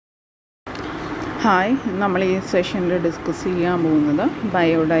Hi, നമ്മൾ ഈ സെഷനിൽ ഡിസ്കസ് ചെയ്യാൻ പോകുന്നത്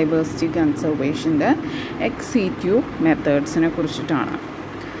ബയോഡൈവേഴ്സിറ്റി കൺസർവേഷൻ്റെ എക്സ് സിറ്റു മെത്തേഡ്സിനെ കുറിച്ചിട്ടാണ്.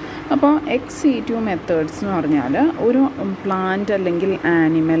 അപ്പോൾ എക്സ് സിറ്റു മെത്തേഡ്സ് എന്ന് പറഞ്ഞാൽ ഒരു പ്ലാന്റ് അല്ലെങ്കിൽ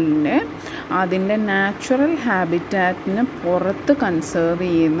ആനിമലിനെ അതിൻ്റെ നാച്ചുറൽ ഹാബിറ്റാറ്റിന് പുറത്ത് കൺസേർവ്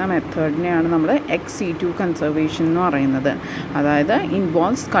ചെയ്യുന്ന മെത്തേഡിനെയാണ് നമ്മൾ എക്സ് സിറ്റു കൺസർവേഷൻ എന്ന് പറയുന്നത്. അതായത്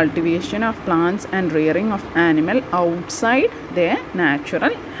involves cultivation of plants and rearing of animal outside their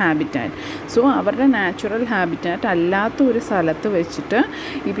natural habitat. So അവരുടെ നാച്ചുറൽ ഹാബിറ്റാറ്റ് അല്ലാത്ത ഒരു സ്ഥലത്ത് വെച്ചിട്ട്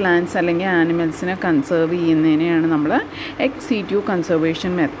ഈ പ്ലാന്റ്സ് അല്ലെങ്കിൽ ആനിമൽസിനെ കൺസേർവ് ചെയ്യുന്നതിനെയാണ് നമ്മൾ എക്സ് സിറ്റു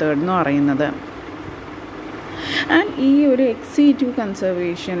കൺസർവേഷൻ മെത്തേഡ് എന്ന് പറയുന്നത്. ആൻഡ് ഈ ഒരു എക്സ് സിറ്റു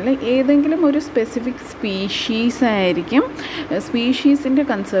കൺസർവേഷനിൽ ഏതെങ്കിലും ഒരു സ്പെസിഫിക് സ്പീഷീസിൻ്റെ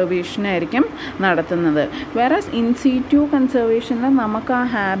കൺസർവേഷനായിരിക്കും നടത്തുന്നത്. വേറെ ഇൻ സിറ്റു കൺസർവേഷനിൽ നമുക്ക് ആ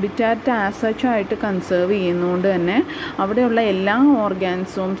ഹാബിറ്റാറ്റ് ആസച്ചായിട്ട് കൺസേർവ് ചെയ്യുന്നതുകൊണ്ട് തന്നെ അവിടെയുള്ള എല്ലാ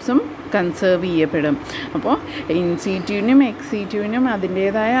ഓർഗാനിസംസും കൺസേർവ് ചെയ്യപ്പെടും. അപ്പോൾ ഇൻ സിറ്റുവിനും എക്സ് സിറ്റുവിനും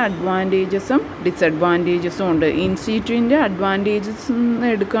അതിൻ്റേതായ അഡ്വാൻറ്റേജസും ഡിസഡ്വാൻറ്റേജസും ഉണ്ട്. ഇൻ സിറ്റുവിൻ്റെ അഡ്വാൻറ്റേജസ്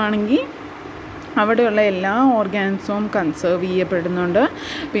എടുക്കുകയാണെങ്കിൽ അവിടെയുള്ള എല്ലാ ഓർഗാനിസവും കൺസേർവ് ചെയ്യപ്പെടുന്നുണ്ട്.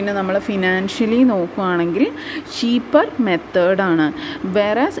 പിന്നെ നമ്മൾ ഫിനാൻഷ്യലി നോക്കുകയാണെങ്കിൽ ചീപ്പർ മെത്തേഡാണ്.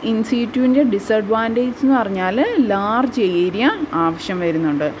 വേറെ ഇൻ സിറ്റുവിൻ്റെ ഡിസഡ്വാൻറ്റേജ് എന്ന് പറഞ്ഞാൽ ലാർജ് ഏരിയ ആവശ്യം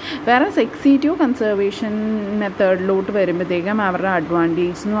വരുന്നുണ്ട്. വേറെ എക്സ് സിറ്റു കൺസർവേഷൻ മെത്തേഡിലോട്ട് വരുമ്പോഴത്തേക്കും അവരുടെ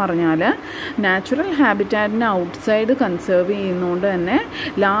അഡ്വാൻറ്റേജ് എന്ന് പറഞ്ഞാൽ നാച്ചുറൽ ഹാബിറ്റാറ്റിന് ഔട്ട്സൈഡ് കൺസേർവ് ചെയ്യുന്നതുകൊണ്ട് തന്നെ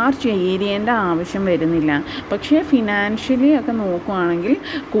ലാർജ് ഏരിയേൻ്റെ ആവശ്യം വരുന്നില്ല. പക്ഷേ ഫിനാൻഷ്യലി ഒക്കെ നോക്കുകയാണെങ്കിൽ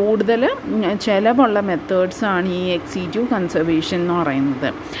കൂടുതൽ ചിലവുള്ള മെത്തേഡ്സാണ് ഈ എക്സ് സിറ്റു കൺസർവേഷൻ എന്ന് പറയുന്നത്.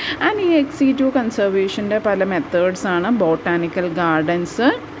 ആൻഡ് ഈ എക്സ് സിറ്റു കൺസർവേഷൻ്റെ പല മെത്തേഡ്സാണ് botanical gardens,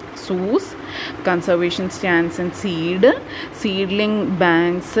 സൂസ്, conservation stands and seedling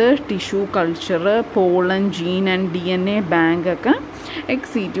banks, tissue culture, pollen, gene and DNA bank ഒക്കെ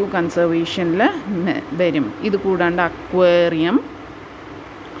എക്സ് സിറ്റു കൺസർവേഷനിൽ വരും. ഇത് കൂടാണ്ട് അക്വേറിയം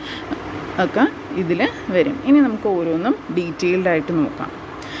ഒക്കെ ഇതിൽ വരും. ഇനി നമുക്ക് ഓരോന്നും ഡീറ്റെയിൽഡായിട്ട് നോക്കാം.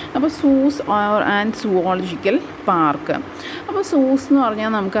 അപ്പോൾ സൂസ് ആൻഡ് സുവോളജിക്കൽ പാർക്ക്. അപ്പോൾ സൂസ് എന്ന്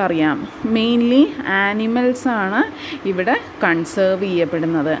പറഞ്ഞാൽ നമുക്കറിയാം മെയിൻലി ആനിമൽസാണ് ഇവിടെ കൺസേർവ്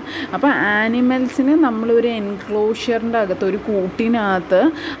ചെയ്യപ്പെടുന്നത്. അപ്പോൾ ആനിമൽസിന് നമ്മളൊരു എൻക്ലോഷറിൻ്റെ അകത്ത് ഒരു കൂട്ടിനകത്ത്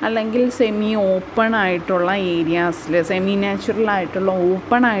അല്ലെങ്കിൽ സെമി ഓപ്പൺ ആയിട്ടുള്ള ഏരിയാസിൽ സെമി നാച്ചുറൽ ആയിട്ടുള്ള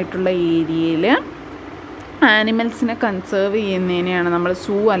ഓപ്പൺ ആയിട്ടുള്ള ഏരിയയിൽ ആനിമൽസിനെ കൺസേർവ് ചെയ്യുന്നതിനെയാണ് നമ്മൾ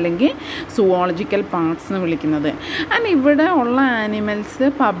സൂ അല്ലെങ്കിൽ സുവോളജിക്കൽ പാർക്സ് എന്ന് വിളിക്കുന്നത്. ആൻഡ് ഇവിടെ ഉള്ള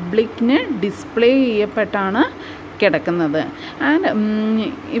ആനിമൽസ് പബ്ലിക്കിന് ഡിസ്പ്ലേ ചെയ്യപ്പെട്ടാണ് കിടക്കുന്നത്. ആൻഡ്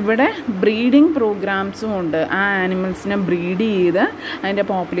ഇവിടെ ബ്രീഡിങ് പ്രോഗ്രാംസും ഉണ്ട്. ആ ആനിമൽസിനെ ബ്രീഡ് ചെയ്ത് അതിൻ്റെ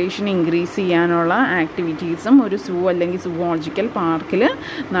പോപ്പുലേഷൻ ഇൻക്രീസ് ചെയ്യാനുള്ള ആക്ടിവിറ്റീസും ഒരു സൂ അല്ലെങ്കിൽ സുവോളജിക്കൽ പാർക്കിൽ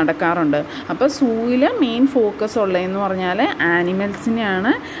നടക്കാറുണ്ട്. അപ്പോൾ സൂവിൽ മെയിൻ ഫോക്കസ് ഉള്ളതെന്ന് പറഞ്ഞാൽ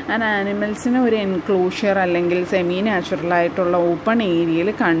ആനിമൽസിനെയാണ്. ആൻഡ് ആനിമൽസിന് ഒരു എൻക്ലോഷർ അല്ലെങ്കിൽ സെമി നാച്ചുറലായിട്ടുള്ള ഓപ്പൺ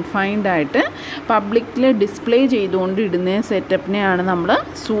ഏരിയയിൽ കൺഫൈൻഡ് ആയിട്ട് പബ്ലിക്കിൽ ഡിസ്പ്ലേ ചെയ്തുകൊണ്ട് ഇടുന്ന സെറ്റപ്പിനെയാണ് നമ്മൾ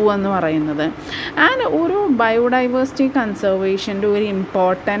സൂ എന്ന് പറയുന്നത്. ആൻഡ് ഒരു ബയോഡൈവേഴ്സിറ്റി കൺസർവേഷൻ്റെ ഒരു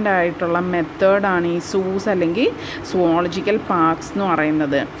ഇമ്പോർട്ടൻ്റ് ആയിട്ടുള്ള മെത്തേഡാണ് ഈ സൂസ് അല്ലെങ്കിൽ സുവോളജിക്കൽ പാർക്സ് എന്ന്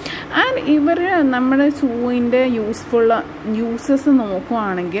പറയുന്നത്. ആൻഡ് ഇവർ നമ്മുടെ സൂവിൻ്റെ യൂസസ്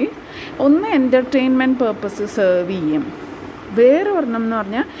നോക്കുകയാണെങ്കിൽ ഒന്ന് എൻ്റർടൈൻമെൻറ്റ് പർപ്പസ് സെർവ് ചെയ്യും. വേറെ ഒരെണ്ണം എന്ന്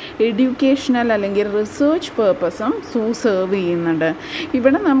പറഞ്ഞാൽ എഡ്യൂക്കേഷണൽ അല്ലെങ്കിൽ റിസർച്ച് പേർപ്പസും സൂ സെർവ് ചെയ്യുന്നുണ്ട്.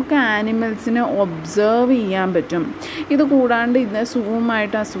 ഇവിടെ നമുക്ക് ആനിമൽസിനെ ഒബ്സേർവ് ചെയ്യാൻ പറ്റും. ഇത് കൂടാണ്ട് ഇത്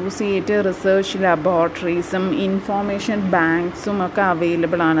സൂവുമായിട്ട് അസോസിയേറ്റ് റിസർച്ച് ലബോറട്ടറീസും ഇൻഫോർമേഷൻ ബാങ്ക്സും ഒക്കെ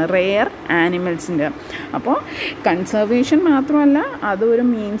അവൈലബിൾ ആണ് റെയർ ആനിമൽസിൻ്റെ. അപ്പോൾ കൺസർവേഷൻ മാത്രമല്ല, അതൊരു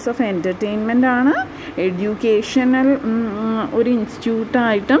മീൻസ് ഓഫ് എൻ്റർടൈൻമെൻ്റ് ആണ്. എഡ്യൂക്കേഷണൽ ഒരു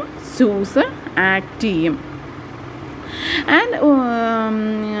ഇൻസ്റ്റിറ്റ്യൂട്ടായിട്ടും സൂസ് ആക്ട് ചെയ്യും. ആൻഡ്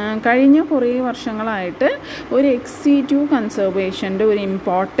കഴിഞ്ഞ കുറേ വർഷങ്ങളായിട്ട് ഒരു എക്സ് സിറ്റു കൺസർവേഷൻ്റെ ഒരു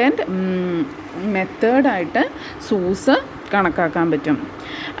ഇമ്പോർട്ടൻറ്റ് മെത്തേഡായിട്ട് സൂസ് കണക്കാക്കാൻ പറ്റും.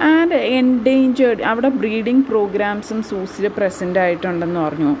 ആൻഡ് എൻഡേഞ്ചേർഡ് അവിടെ ബ്രീഡിംഗ് പ്രോഗ്രാംസും സൂസിൽ പ്രസൻ്റ് ആയിട്ടുണ്ടെന്ന്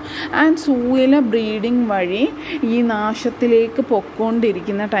പറഞ്ഞു. ആൻഡ് സൂവിലെ ബ്രീഡിംഗ് വഴി ഈ നാശത്തിലേക്ക്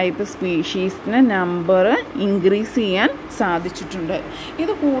പൊയ്ക്കൊണ്ടിരിക്കുന്ന ടൈപ്പ് സ്പീഷീസിന് നമ്പർ ഇൻക്രീസ് ചെയ്യാൻ സാധിച്ചിട്ടുണ്ട്.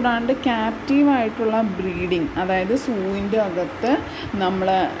 ഇത് കൂടാണ്ട് ക്യാപ്റ്റീവായിട്ടുള്ള ബ്രീഡിങ്, അതായത് സൂവിൻ്റെ അകത്ത് നമ്മൾ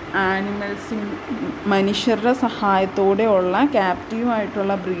മനുഷ്യരുടെ സഹായത്തോടെ ഉള്ള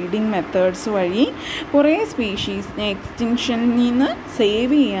ക്യാപ്റ്റീവായിട്ടുള്ള ബ്രീഡിങ് മെത്തേഡ്സ് വഴി കുറേ സ്പീഷീസിനെ എക്സ്റ്റിങ്ഷനിൽ നിന്ന് സേവ്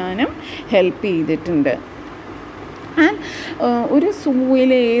ചെയ്യാനും ഹെൽപ്പ് ചെയ്തിട്ടുണ്ട്. ആൻഡ് ഒരു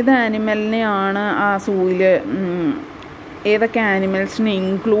സൂവിൽ ഏത് ആനിമലിനെയാണ് ആ സൂവിൽ ഏതൊക്കെ ആനിമൽസിനെ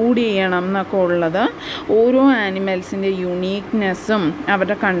ഇൻക്ലൂഡ് ചെയ്യണം എന്നൊക്കെ ഉള്ളത് ഓരോ ആനിമൽസിൻ്റെ യുണീക്നെസ്സും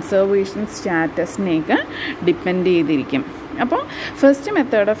അവരുടെ കൺസർവേഷൻ സ്റ്റാറ്റസിനെയൊക്കെ ഡിപ്പെൻഡ് ചെയ്തിരിക്കും. അപ്പോൾ ഫസ്റ്റ്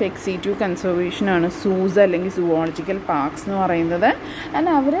മെത്തേഡ് ഓഫ് എക്സിറ്റീവ് കൺസർവേഷനാണ് സൂസ് അല്ലെങ്കിൽ സുവോളജിക്കൽ പാർക്സ് എന്ന് പറയുന്നത്.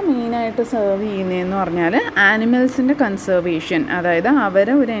 ആൻഡ് അവർ മെയിനായിട്ട് സെർവ് ചെയ്യുന്നതെന്ന് പറഞ്ഞാൽ ആനിമൽസിൻ്റെ കൺസർവേഷൻ, അതായത്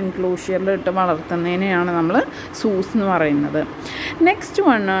അവരെ ഒരു എൻക്ലോഷ്യറിലിട്ട് വളർത്തുന്നതിനെയാണ് നമ്മൾ സൂസ് എന്ന് പറയുന്നത്. നെക്സ്റ്റ്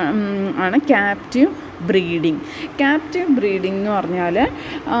വൺ ആണ് ക്യാപ്റ്റീവ് ബ്രീഡിങ്. ക്യാപ്റ്റീവ് ബ്രീഡിംഗ് എന്ന് പറഞ്ഞാൽ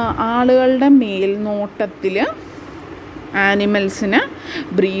ആളുകളുടെ മേൽനോട്ടത്തിൽ ആനിമൽസിന്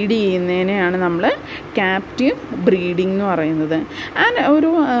ബ്രീഡ് ചെയ്യുന്നതിനെയാണ് നമ്മൾ ക്യാപ്റ്റീവ് ബ്രീഡിംഗ് എന്ന് പറയുന്നത്. ആൻഡ് ഒരു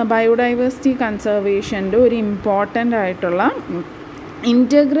ബയോഡൈവേഴ്സിറ്റി കൺസർവേഷൻ്റെ ഒരു ഇമ്പോർട്ടൻ്റ് ആയിട്ടുള്ള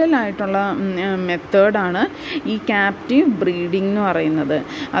ഇൻറ്റഗ്രൽ ആയിട്ടുള്ള മെത്തേഡാണ് ഈ ക്യാപ്റ്റീവ് ബ്രീഡിംഗ് എന്ന് പറയുന്നത്.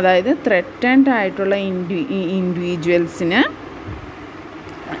 അതായത് ത്രെറ്റൻഡ് ആയിട്ടുള്ള ഇൻഡിവിജ്വൽസിന്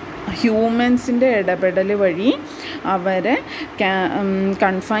ഹ്യൂമൻസിൻ്റെ ഇടപെടൽ വഴി അവരെ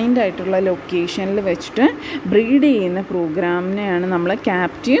കൺഫൈൻഡ് ആയിട്ടുള്ള ലൊക്കേഷനിൽ വെച്ചിട്ട് ബ്രീഡ് ചെയ്യുന്ന പ്രോഗ്രാമിനെയാണ് നമ്മൾ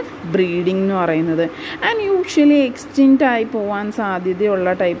ക്യാപ്റ്റീവ് ബ്രീഡിംഗ് എന്ന് പറയുന്നത്. ആൻഡ് യൂഷ്വലി എക്സ്റ്റിൻറ്റ് ആയി പോകാൻ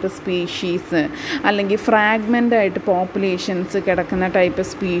സാധ്യതയുള്ള ടൈപ്പ് സ്പീഷീസ് അല്ലെങ്കിൽ ഫ്രാഗ്മെൻ്റ് ആയിട്ട് പോപ്പുലേഷൻസ് കിടക്കുന്ന ടൈപ്പ്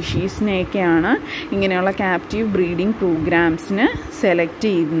സ്പീഷീസിനെയൊക്കെയാണ് ഇങ്ങനെയുള്ള ക്യാപ്റ്റീവ് ബ്രീഡിംഗ് പ്രോഗ്രാംസിന് സെലക്ട്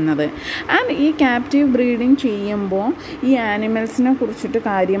ചെയ്യുന്നത്. ആൻഡ് ഈ ക്യാപ്റ്റീവ് ബ്രീഡിംഗ് ചെയ്യുമ്പോൾ ഈ ആനിമൽസിനെ കുറിച്ചിട്ട്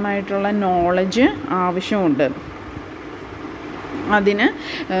കാര്യമായിട്ടുള്ള നോളജ് ആവശ്യമുണ്ട്. അതിന്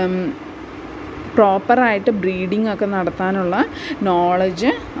പ്രോപ്പറായിട്ട് ബ്രീഡിംഗ് ഒക്കെ നടത്താനുള്ള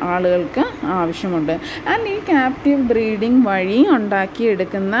നോളജ് ആളുകൾക്ക് ആവശ്യമുണ്ട്. ആൻഡ് ഈ ക്യാപ്റ്റീവ് ബ്രീഡിംഗ് വഴി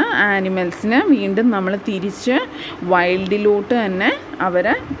ഉണ്ടാക്കിയെടുക്കുന്ന ആനിമൽസിനെ വീണ്ടും നമ്മൾ തിരിച്ച് വൈൽഡിലോട്ട് തന്നെ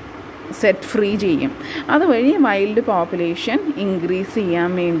അവരെ സെറ്റ് ഫ്രീ ചെയ്യും. അതുവഴി വൈൽഡ് പോപ്പുലേഷൻ ഇൻക്രീസ്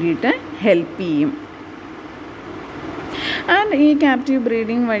ചെയ്യാൻ വേണ്ടിയിട്ട് ഹെൽപ്പ് ചെയ്യും. ആൻഡ് ഈ ക്യാപ്റ്റീവ്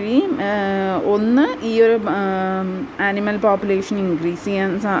ബ്രീഡിംഗ് വഴി ഒന്ന് ഈ ഒരു ആനിമൽ പോപ്പുലേഷൻ ഇൻക്രീസ്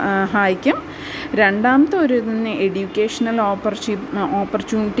ചെയ്യാൻ സഹായിക്കും. രണ്ടാമത്തെ ഒരു ഇതിന് എഡ്യൂക്കേഷണൽ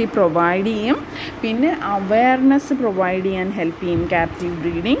ഓപ്പർച്യൂണിറ്റി പ്രൊവൈഡ് ചെയ്യും. പിന്നെ അവയർനെസ് പ്രൊവൈഡ് ചെയ്യാൻ ഹെൽപ്പ് ചെയ്യും ക്യാപ്റ്റീവ്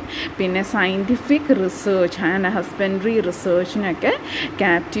ബ്രീഡിംഗ്. പിന്നെ scientific research and husbandry റിസർച്ചിനൊക്കെ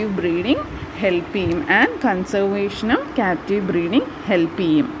captive breeding help ചെയ്യും. ആൻഡ് കൺസർവേഷനും ക്യാപ്റ്റീവ് ബ്രീഡിംഗ് ഹെൽപ്പ്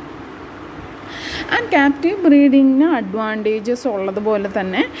ചെയ്യും. ആൻഡ് ക്യാപ്റ്റീവ് ബ്രീഡിങ്ങിന് അഡ്വാൻറ്റേജസ് ഉള്ളതുപോലെ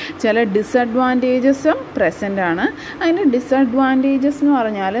തന്നെ ചില ഡിസഡ്വാൻറ്റേജസും പ്രസൻ്റ് ആണ്. അതിൻ്റെ ഡിസഡ്വാൻറ്റേജസ് എന്ന്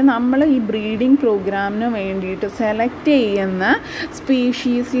പറഞ്ഞാൽ നമ്മൾ ഈ ബ്രീഡിംഗ് പ്രോഗ്രാമിന് വേണ്ടിയിട്ട് സെലക്ട് ചെയ്യുന്ന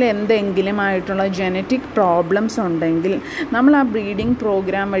സ്പീഷീസിൽ എന്തെങ്കിലും ആയിട്ടുള്ള ജനറ്റിക് പ്രോബ്ലംസ് ഉണ്ടെങ്കിൽ നമ്മൾ ആ ബ്രീഡിംഗ്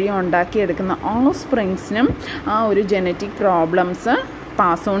പ്രോഗ്രാം വഴി ഉണ്ടാക്കിയെടുക്കുന്ന ഓഫ്സ്പ്രിങ്സിനും ആ ഒരു ജനറ്റിക് പ്രോബ്ലംസ്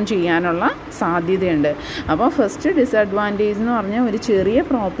പാസ് ഓൺ ചെയ്യാനുള്ള സാധ്യതയുണ്ട്. അപ്പോൾ ഫസ്റ്റ് ഡിസഡ്വാൻറ്റേജ് എന്ന് പറഞ്ഞാൽ ഒരു ചെറിയ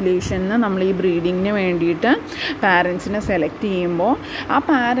പോപ്പുലേഷന് നമ്മൾ ഈ ബ്രീഡിങ്ങിന് വേണ്ടിയിട്ട് പാരൻസിനെ സെലക്ട് ചെയ്യുമ്പോൾ ആ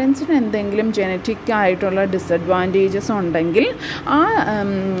പാരൻസിന് എന്തെങ്കിലും ജനറ്റിക് ആയിട്ടുള്ള ഡിസഡ്വാൻറ്റേജസ് ഉണ്ടെങ്കിൽ ആ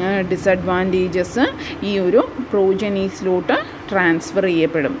ഡിസഡ്വാൻറ്റേജസ് ഈ ഒരു പ്രോജനീസിലോട്ട് ട്രാൻസ്ഫർ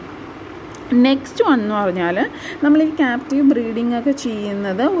ചെയ്യപ്പെടും. നെക്സ്റ്റ് വൺ എന്ന് പറഞ്ഞാൽ നമ്മൾ ഈ ക്യാപ്റ്റീവ് ബ്രീഡിംഗ് ഒക്കെ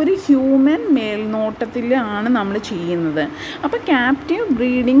ചെയ്യുന്നത് ഒരു ഹ്യൂമൻ മേൽനോട്ടത്തിലാണ് നമ്മൾ ചെയ്യുന്നത്. അപ്പോൾ ക്യാപ്റ്റീവ്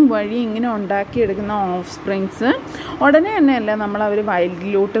ബ്രീഡിംഗ് വഴി ഇങ്ങനെ ഉണ്ടാക്കിയെടുക്കുന്ന ഓഫ് സ്പ്രിങ്സ് ഉടനെ തന്നെയല്ല നമ്മൾ അവർ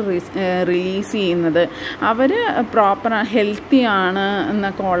വൈൽഡിലോട്ട് റിലീസ് ചെയ്യുന്നത്. അവർ പ്രോപ്പർ ഹെൽത്തി ആണ്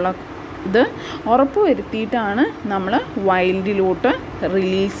എന്നൊക്കെ ഉള്ള ഇത് ഉറപ്പ് വരുത്തിയിട്ടാണ് നമ്മൾ വൈൽഡിലോട്ട്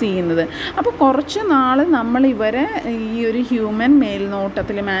റിലീസ് ചെയ്യുന്നത്. അപ്പോൾ കുറച്ച് നാൾ നമ്മൾ ഇവരെ ഈ ഒരു ഹ്യൂമൻ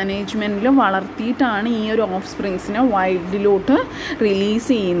മേൽനോട്ടത്തിൽ മാനേജ്മെൻറ്റിൽ വളർത്തിയിട്ടാണ് ഈ ഒരു ഓഫ് സ്പ്രിങ്സിനെ വൈൽഡിലോട്ട് റിലീസ്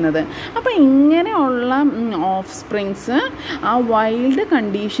ചെയ്യുന്നത്. അപ്പോൾ ഇങ്ങനെയുള്ള ഓഫ് സ്പ്രിങ്സ് ആ വൈൽഡ്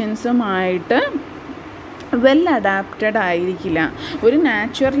കണ്ടീഷൻസുമായിട്ട് വെൽ അഡാപ്റ്റഡ് ആയിരിക്കില്ല. ഒരു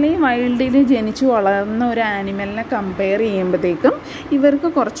നാച്ചുറലി വൈൽഡിൽ ജനിച്ചു വളർന്ന ഒരു ആനിമലിനെ കമ്പയർ ചെയ്യുമ്പോഴത്തേക്കും ഇവർക്ക്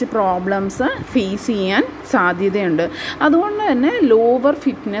കുറച്ച് പ്രോബ്ലംസ് ഫേസ് ചെയ്യാൻ സാധ്യതയുണ്ട്. അതുകൊണ്ട് തന്നെ ലോവർ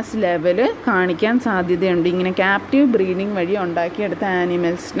ഫിറ്റ്നസ് ലെവൽ കാണിക്കാൻ സാധ്യതയുണ്ട്. ഇങ്ങനെ ക്യാപ്റ്റീവ് ബ്രീഡിംഗ് വഴി ഉണ്ടാക്കിയെടുത്ത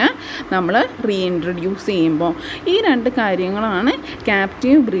ആനിമൽസിനെ നമ്മൾ റീഇൻട്രൊഡ്യൂസ് ചെയ്യുമ്പോൾ. ഈ രണ്ട് കാര്യങ്ങളാണ്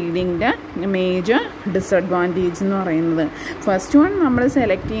ക്യാപ്റ്റീവ് ബ്രീഡിങ്ങിൻ്റെ മേജർ ഡിസഡ്വാൻറ്റേജ് എന്ന് പറയുന്നത്. ഫസ്റ്റ് വൺ, നമ്മൾ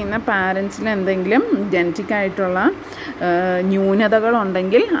സെലക്ട് ചെയ്യുന്ന പാരൻസിന് എന്തെങ്കിലും ആയിട്ടുള്ള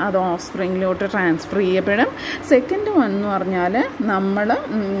ന്യൂനതകളുണ്ടെങ്കിൽ അത് ഓഫ് സ്പ്രിങ്ങിലോട്ട് ട്രാൻസ്ഫർ ചെയ്യപ്പെടും. സെക്കൻഡ് വൺ എന്ന് പറഞ്ഞാൽ നമ്മൾ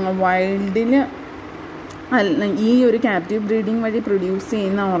വൈൽഡിൽ ഈ ഒരു ക്യാപ്റ്റീവ് ബ്രീഡിംഗ് വഴി പ്രൊഡ്യൂസ്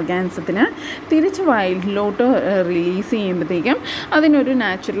ചെയ്യുന്ന ഓർഗാനിസത്തിന് തിരിച്ച് വൈൽഡിലോട്ട് റിലീസ് ചെയ്യുമ്പോഴത്തേക്കും അതിനൊരു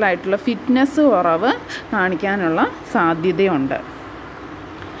നാച്ചുറലായിട്ടുള്ള ഫിറ്റ്നസ് കുറവ് കാണിക്കാനുള്ള സാധ്യതയുണ്ട്.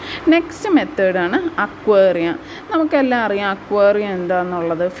 നെക്സ്റ്റ് മെത്തേഡാണ് അക്വേറിയം. നമുക്കെല്ലാം അറിയാം അക്വേറിയം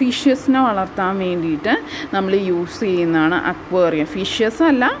എന്താണെന്നുള്ളത്. ഫിഷസിനെ വളർത്താൻ വേണ്ടിയിട്ട് നമ്മൾ യൂസ് ചെയ്യുന്നതാണ് അക്വേറിയം. ഫിഷസ്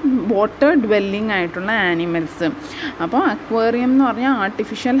അല്ല, വാട്ടർ ഡ്വെല്ലിംഗ് ആയിട്ടുള്ള ആനിമൽസ്. അപ്പോൾ അക്വേറിയം എന്ന് പറഞ്ഞാൽ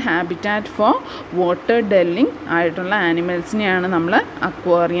artificial habitat four water dwelling ആയിട്ടുള്ള ആനിമൽസിനെയാണ് നമ്മൾ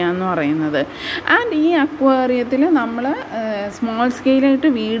അക്വേറിയം എന്ന് പറയുന്നത്. ആൻഡ് ഈ അക്വേറിയത്തിൽ നമ്മൾ സ്മോൾ സ്കെയിലായിട്ട്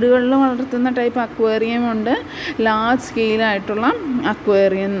വീടുകളിൽ വളർത്തുന്ന ടൈപ്പ് അക്വേറിയം ഉണ്ട്, ലാർജ് സ്കെയിലായിട്ടുള്ള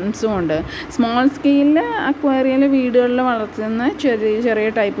അക്വേറിയംസും ഉണ്ട്. സ്മോൾ സ്കെയിലിൽ അക്വേറിയയിൽ വീടുകളിൽ വളർത്തുന്ന ചെറിയ ചെറിയ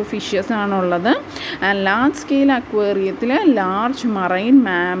ടൈപ്പ് ഫിഷസ് ആണുള്ളത്. And large scale അക്വേറിയത്തിൽ large marine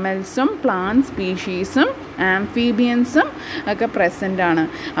മാമൽസും plant സ്പീഷീസും ആംഫീബിയൻസും ഒക്കെ പ്രസൻ്റ് ആണ്.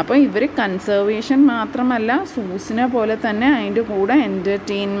 അപ്പോൾ ഇവർ കൺസർവേഷൻ മാത്രമല്ല, സൂസിനെ പോലെ തന്നെ അതിൻ്റെ കൂടെ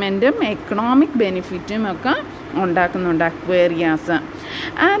എൻ്റർടൈൻമെൻറ്റും എക്കണോമിക് ബെനിഫിറ്റും ഒക്കെ ഉണ്ടാക്കുന്നുണ്ട് അക്വേറിയാസ്.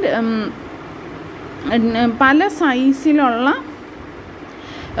 ആൻഡ് പല സൈസിലുള്ള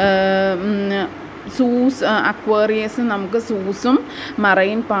സൂസ് അക്വേറിയസ് നമുക്ക് സൂസും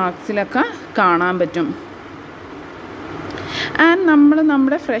മറൈൻ പാർക്സിലൊക്കെ കാണാൻ പറ്റും. ആൻഡ്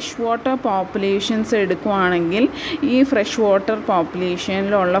നമ്മുടെ ഫ്രഷ് വാട്ടർ പോപ്പുലേഷൻസ് എടുക്കുകയാണെങ്കിൽ ഈ fresh water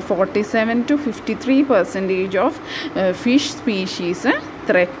പോപ്പുലേഷനിലുള്ള 47 to 53% of fish species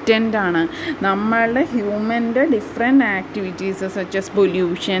threatened ആണ്. നമ്മളുടെ ഹ്യൂമൻ്റെ different activities such as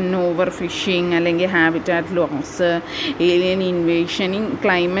pollution, over fishing, അല്ലെങ്കിൽ habitat loss, alien invasion,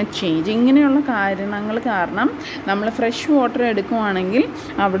 climate change, ഇങ്ങനെയുള്ള കാരണങ്ങൾ കാരണം നമ്മൾ ഫ്രഷ് വാട്ടർ എടുക്കുകയാണെങ്കിൽ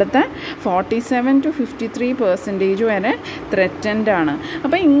അവിടുത്തെ 47 to 53% വരെ ത്രെറ്റൻഡ് ആണ്.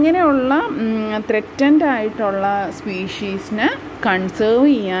 അപ്പോൾ ഇങ്ങനെയുള്ള ത്രെറ്റൻഡ് ആയിട്ടുള്ള സ്പീഷീസിനെ കൺസേർവ്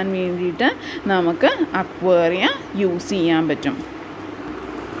ചെയ്യാൻ വേണ്ടിയിട്ട് നമുക്ക് അക്വേറിയ യൂസ് ചെയ്യാൻ പറ്റും.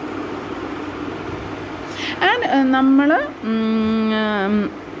 ആൻഡ് നമ്മൾ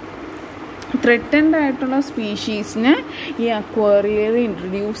ത്രെറ്റൻഡ് ആയിട്ടുള്ള സ്പീഷീസിനെ ഈ അക്വേറിയയിൽ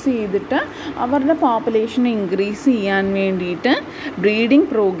ഇൻട്രൊഡ്യൂസ് ചെയ്തിട്ട് അവരുടെ പോപ്പുലേഷൻ ഇൻക്രീസ് ചെയ്യാൻ വേണ്ടിയിട്ട് ബ്രീഡിംഗ്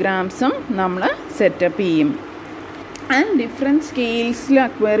പ്രോഗ്രാംസും നമ്മൾ സെറ്റപ്പ് ചെയ്യും. ആൻഡ് ഡിഫറെൻറ്റ് സ്കെയിൽസിൽ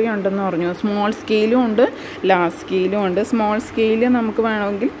അക്വേറിയം ഉണ്ടെന്ന് പറഞ്ഞു. സ്മോൾ സ്കെയിലും ഉണ്ട്, ലാർജ് സ്കെയിലും ഉണ്ട്. സ്മോൾ സ്കെയിൽ നമുക്ക്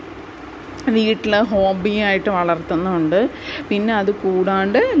വേണമെങ്കിൽ വീട്ടിൽ ഹോബിയായിട്ട് വളർത്തുന്നുണ്ട്, പിന്നെ അത്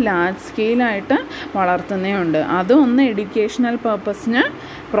കൂടാണ്ട് ലാർജ് സ്കെയിലായിട്ട് വളർത്തുന്നതുണ്ട്. അതൊന്ന് എഡ്യൂക്കേഷണൽ പർപ്പസിന്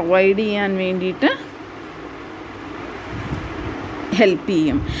പ്രൊവൈഡ് ചെയ്യാൻ വേണ്ടിയിട്ട് ഹെൽപ്പ്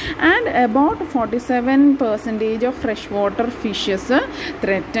ചെയ്യും. And about 47% of fresh water fishes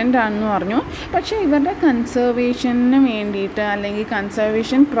threatened ആണെന്ന് പറഞ്ഞു. പക്ഷേ ഇവരുടെ കൺസർവേഷന് വേണ്ടിയിട്ട് അല്ലെങ്കിൽ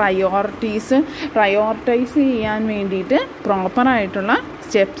കൺസർവേഷൻ പ്രയോറിറ്റൈസ് ചെയ്യാൻ വേണ്ടിയിട്ട് പ്രോപ്പറായിട്ടുള്ള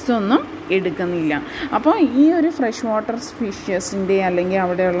സ്റ്റെപ്സ് ഒന്നും എടുക്കുന്നില്ല. അപ്പോൾ ഈ ഒരു ഫ്രഷ് വാട്ടർ ഫിഷസിൻ്റെ അല്ലെങ്കിൽ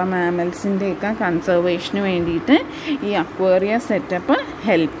അവിടെയുള്ള മാമൽസിൻ്റെയൊക്കെ കൺസർവേഷന് വേണ്ടിയിട്ട് ഈ അക്വേറിയ സെറ്റപ്പ്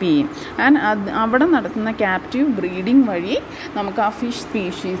ഹെൽപ്പ് ചെയ്യും. ആൻഡ് അവിടെ നടത്തുന്ന ക്യാപ്റ്റീവ് ബ്രീഡിംഗ് വഴി നമുക്ക് ആ ഫിഷ്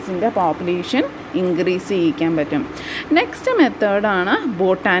സ്പീഷീസിൻ്റെ പോപ്പുലേഷൻ ഇൻക്രീസ് ചെയ്യിക്കാൻ പറ്റും. നെക്സ്റ്റ് മെത്തേഡാണ്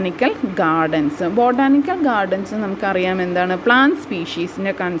ബോട്ടാനിക്കൽ ഗാർഡൻസ്. ബോട്ടാനിക്കൽ ഗാർഡൻസ് നമുക്കറിയാം എന്താണ്, പ്ലാന്റ്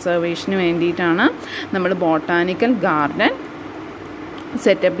സ്പീഷീസിൻ്റെ കൺസർവേഷന് വേണ്ടിയിട്ടാണ് നമ്മൾ ബോട്ടാനിക്കൽ ഗാർഡൻ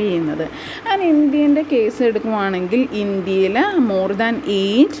സെറ്റപ്പ് ചെയ്യുന്നത്. ആൻഡ് ഇന്ത്യൻ്റെ കേസ് എടുക്കുവാണെങ്കിൽ ഇന്ത്യയിൽ more than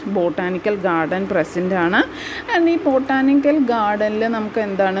 8 botanical garden present ആണ്. ആൻഡ് ഈ ബോട്ടാനിക്കൽ ഗാർഡനിൽ നമുക്ക്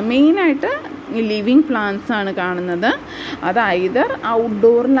എന്താണ് മെയിനായിട്ട് ലിവിങ് പ്ലാന്റ്സ് ആണ് കാണുന്നത്. അത് ഐദർ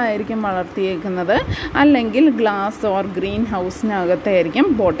ഔട്ട്ഡോറിലായിരിക്കും വളർത്തിയേക്കുന്നത് അല്ലെങ്കിൽ glass or green ഹൗസിനകത്തായിരിക്കും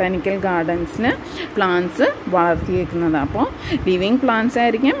botanical ഗാർഡൻസിൽ plants വളർത്തിയേക്കുന്നത്. അപ്പോൾ ലിവിങ് പ്ലാന്റ്സ്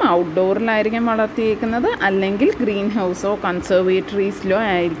ആയിരിക്കും ഔട്ട്ഡോറിലായിരിക്കും വളർത്തിയേക്കുന്നത്, അല്ലെങ്കിൽ ഗ്രീൻ ഹൗസോ കൺസർവേറ്ററീസിലോ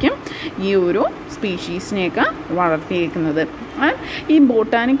ആയിരിക്കും ഈ ഒരു സ്പീഷീസിനെയൊക്കെ വളർത്തിയേക്കുന്നത്. ഈ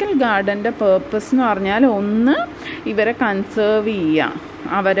ബോട്ടാനിക്കൽ ഗാർഡൻ്റെ പേർപ്പസ് എന്ന് പറഞ്ഞാൽ ഒന്ന് ഇവരെ കൺസേർവ് ചെയ്യുക,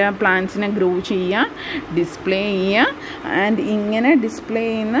 അവരെ പ്ലാന്റ്സിനെ ഗ്രോ ചെയ്യുക, ഡിസ്പ്ലേ ചെയ്യുക. ആൻഡ് ഇങ്ങനെ ഡിസ്പ്ലേ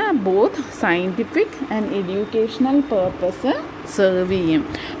ചെയ്യുന്ന both scientific and educational purpose serve ചെയ്യും.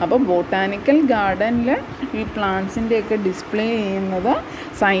 അപ്പോൾ ബോട്ടാനിക്കൽ ഗാർഡനിൽ ഈ പ്ലാന്റ്സിൻ്റെയൊക്കെ ഡിസ്പ്ലേ ചെയ്യുന്നത്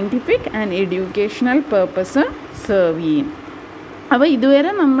scientific and educational purpose serve ചെയ്യും. അപ്പോൾ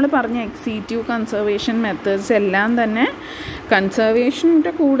ഇതുവരെ നമ്മൾ പറഞ്ഞ എക്സിറ്റീവ് കൺസർവേഷൻ മെത്തേഡ്സ് എല്ലാം തന്നെ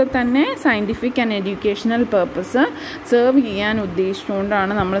കൺസർവേഷൻ്റെ കൂടെ തന്നെ scientific and educational purpose serve ചെയ്യാൻ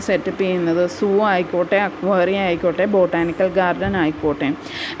ഉദ്ദേശിച്ചുകൊണ്ടാണ് നമ്മൾ സെറ്റപ്പ് ചെയ്യുന്നത്. സൂ ആയിക്കോട്ടെ, അക്വേറിയം ആയിക്കോട്ടെ, ബോട്ടാനിക്കൽ ഗാർഡൻ ആയിക്കോട്ടെ.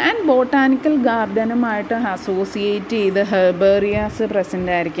 ആൻഡ് ബോട്ടാനിക്കൽ ഗാർഡനുമായിട്ട് അസോസിയേറ്റ് ചെയ്ത് ഹെർബേറിയാസ്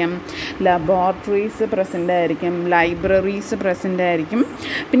പ്രസൻ്റ് ആയിരിക്കും, ലബോറട്ടറീസ് പ്രസൻ്റ് ആയിരിക്കും, ലൈബ്രറീസ് പ്രസൻ്റ് ആയിരിക്കും,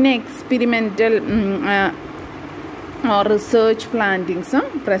 പിന്നെ എക്സ്പെരിമെൻ്റൽ റിസർച്ച് പ്ലാന്റിങ്സും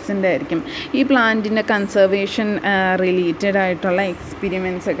പ്രസൻ്റ് ആയിരിക്കും. ഈ പ്ലാന്റിൻ്റെ കൺസർവേഷൻ റിലേറ്റഡ് ആയിട്ടുള്ള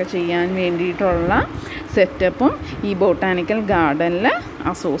എക്സ്പെരിമെൻറ്റ്സ് ഒക്കെ ചെയ്യാൻ വേണ്ടിയിട്ടുള്ള സെറ്റപ്പും ഈ ബോട്ടാനിക്കൽ ഗാർഡനിൽ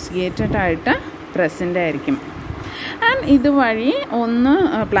അസോസിയേറ്റഡ് ആയിട്ട് പ്രസൻ്റ് ആയിരിക്കും. ആൻഡ് ഇതുവഴി ഒന്ന്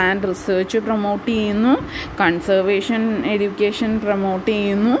പ്ലാന്റ് റിസർച്ച് പ്രൊമോട്ട് ചെയ്യുന്നു, കൺസർവേഷൻ എഡ്യൂക്കേഷൻ പ്രൊമോട്ട്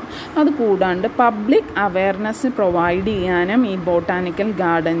ചെയ്യുന്നു. അതുകൂടാണ്ട് പബ്ലിക് അവയർനെസ് പ്രൊവൈഡ് ചെയ്യാനും ഈ ബോട്ടാനിക്കൽ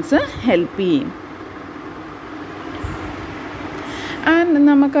ഗാർഡൻസ് ഹെൽപ്പ് ചെയ്യും. ആൻഡ്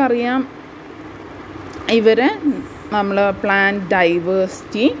നമുക്കറിയാം നമ്മൾ പ്ലാന്റ്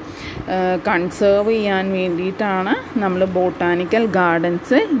ഡൈവേഴ്സിറ്റി കൺസേർവ് ചെയ്യാൻ വേണ്ടിയിട്ടാണ് നമ്മൾ ബോട്ടാനിക്കൽ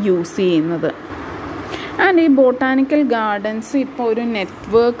ഗാർഡൻസ് യൂസ് ചെയ്യുന്നത്. ആൻഡ് ഈ ബോട്ടാനിക്കൽ ഗാർഡൻസ് ഇപ്പോൾ ഒരു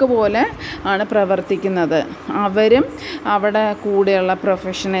നെറ്റ്വർക്ക് പോലെ ആണ് പ്രവർത്തിക്കുന്നത്. അവരും അവിടെ കൂടെയുള്ള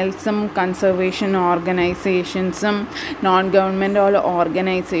പ്രൊഫഷണൽസും കൺസർവേഷൻ ഓർഗനൈസേഷൻസും നോൺ ഗവൺമെൻറ്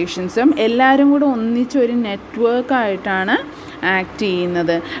ഓർഗനൈസേഷൻസും എല്ലാവരും കൂടെ ഒന്നിച്ചൊരു നെറ്റ്വർക്കായിട്ടാണ് ആക്ട്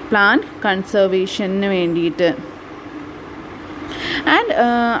ചെയ്യുന്നത് പ്ലാന്റ് കൺസർവേഷന് വേണ്ടിയിട്ട്. ആൻഡ്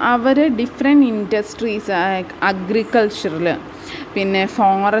അവർ ഡിഫറെൻറ്റ് ഇൻഡസ്ട്രീസ് അഗ്രികൾച്ചറിൽ, പിന്നെ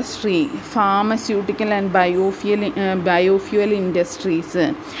forestry, pharmaceutical and biofuel industries,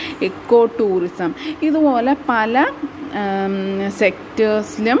 eco tourism, ഇതുപോലെ പല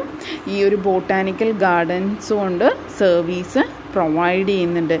സെക്ടേഴ്സിലും ഈ ഒരു ബോട്ടാനിക്കൽ ഗാർഡൻസ് കൊണ്ട് സർവീസ് പ്രൊവൈഡ്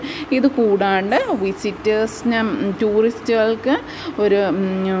ചെയ്യുന്നുണ്ട്. ഇത് കൂടാണ്ട് ടൂറിസ്റ്റുകൾക്ക് ഒരു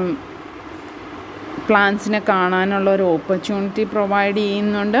പ്ലാന്റ്സിനെ കാണാനുള്ള ഒരു ഓപ്പർച്യൂണിറ്റി പ്രൊവൈഡ്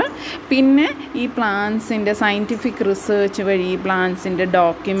ചെയ്യുന്നുണ്ട്. പിന്നെ ഈ പ്ലാന്റ്സിൻ്റെ സയൻറ്റിഫിക് റിസർച്ച് വഴി ഈ പ്ലാന്റ്സിൻ്റെ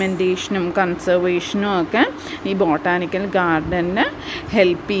ഡോക്യുമെൻറ്റേഷനും കൺസർവേഷനും ഒക്കെ ഈ ബോട്ടാനിക്കൽ ഗാർഡന്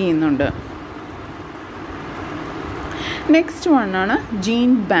ഹെൽപ്പ് ചെയ്യുന്നുണ്ട്. Next വണ്ണാണ്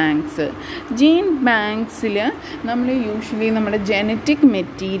gene banks. ജീൻ ബാങ്ക്സിൽ നമ്മൾ യൂഷ്വലി നമ്മുടെ ജനറ്റിക്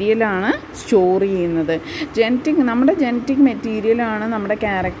മെറ്റീരിയലാണ് സ്റ്റോർ ചെയ്യുന്നത്. നമ്മുടെ ജനറ്റിക് മെറ്റീരിയലാണ് നമ്മുടെ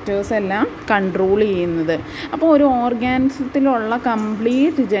ക്യാരക്ടേഴ്സ് എല്ലാം കൺട്രോൾ ചെയ്യുന്നത്. അപ്പോൾ ഒരു ഓർഗാനിസത്തിലുള്ള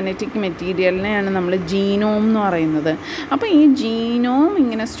കംപ്ലീറ്റ് ജനറ്റിക് മെറ്റീരിയലിനെയാണ് നമ്മൾ ജീനോം എന്ന് പറയുന്നത്. അപ്പോൾ ഈ ജീനോം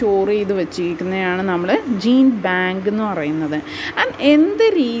ഇങ്ങനെ സ്റ്റോർ ചെയ്ത് വെച്ചിരിക്കുന്നതാണ് നമ്മൾ ജീൻ ബാങ്ക് എന്ന് പറയുന്നത്. ആൻഡ് എന്ത്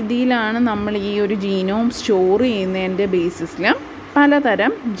രീതിയിലാണ് നമ്മൾ ഈ ഒരു ജീനോം സ്റ്റോർ ചെയ്യുന്നതിൻ്റെ ബേസിസിൽ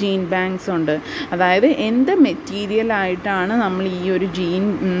പലതരം ജീൻ ബാങ്ക്സ് ഉണ്ട്. അതായത് എന്ത് മെറ്റീരിയലായിട്ടാണ് നമ്മൾ ഈ ഒരു ജീൻ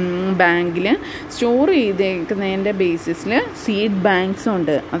ബാങ്കിൽ സ്റ്റോർ ചെയ്തേക്കുന്നതിൻ്റെ ബേസിസിൽ സീഡ് ബാങ്ക്സ്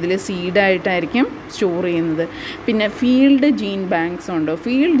ഉണ്ട്. അതിൽ സീഡായിട്ടായിരിക്കും സ്റ്റോർ ചെയ്യുന്നത്. പിന്നെ ഫീൽഡ് ജീൻ ബാങ്ക്സ് ഉണ്ട്.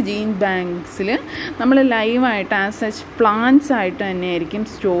 ഫീൽഡ് ജീൻ ബാങ്ക്സിൽ നമ്മൾ ലൈവായിട്ട് ആസ് സച്ച് പ്ലാന്റ്സ് ആയിട്ട് തന്നെയായിരിക്കും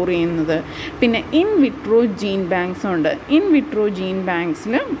സ്റ്റോർ ചെയ്യുന്നത്. പിന്നെ ഇൻ വിട്രോ ജീൻ ബാങ്ക്സ് ഉണ്ട്. ഇൻ വിട്രോ ജീൻ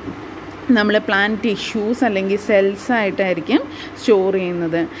ബാങ്ക്സിൽ നമ്മൾ പ്ലാന്റ് ടിഷ്യൂസ് അല്ലെങ്കിൽ സെൽസ് ആയിട്ടായിരിക്കും സ്റ്റോർ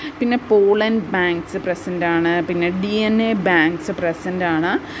ചെയ്യുന്നത്. പിന്നെ പോളൻ ബാങ്ക്സ് പ്രസൻ്റ് ആണ്. പിന്നെ DNA ബാങ്ക്സ് പ്രസൻ്റ്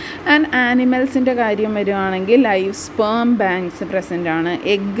ആണ്. ആൻഡ് ആനിമൽസിൻ്റെ കാര്യം വരുവാണെങ്കിൽ ലൈവ് സ്പേം ബാങ്ക്സ് പ്രസൻ്റ് ആണ്.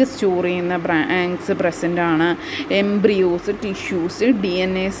 എഗ്ഗ് സ്റ്റോർ ചെയ്യുന്ന ബാങ്ക്സ് പ്രസൻ്റ് ആണ്. എംബ്രിയോസ്, ടിഷ്യൂസ്,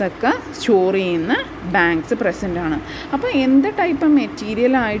 DNAs ഒക്കെ സ്റ്റോർ ചെയ്യുന്ന ബാങ്ക്സ് പ്രസൻ്റ് ആണ്. അപ്പോൾ എന്ത് ടൈപ്പ്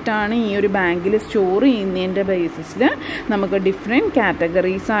മെറ്റീരിയൽ ആയിട്ടാണ് ഈ ഒരു ബാങ്കിൽ സ്റ്റോർ ചെയ്യുന്നതിൻ്റെ ബേസിസിൽ നമുക്ക് ഡിഫറെൻറ്റ്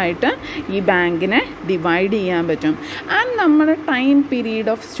കാറ്റഗറീസ് ആയിട്ട് ഈ ബാങ്കിനെ ഡിവൈഡ് ചെയ്യാൻ പറ്റും. ആൻഡ് നമ്മുടെ ടൈം പീരീഡ്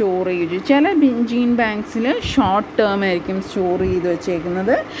ഓഫ് സ്റ്റോറേജ്, ചില ജീൻ ബാങ്ക്സിൽ ഷോർട്ട് ടേം ആയിരിക്കും സ്റ്റോർ ചെയ്ത്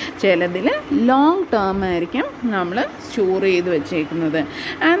വെച്ചേക്കുന്നത്, ചിലതിൽ ലോങ് ടേം ആയിരിക്കും നമ്മൾ സ്റ്റോർ ചെയ്ത് വെച്ചേക്കുന്നത്.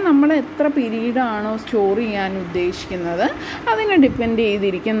 ആൻഡ് നമ്മൾ എത്ര പീരീഡാണോ സ്റ്റോർ ചെയ്യാൻ ഉദ്ദേശിക്കുന്നത് അതിനെ ഡിപ്പെൻഡ്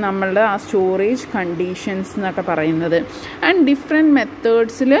ചെയ്തിരിക്കും നമ്മളുടെ ആ സ്റ്റോറേജ് കണ്ടീഷൻസ് എന്നൊക്കെ പറയുന്നത്. ആൻഡ് ഡിഫറെൻറ്റ്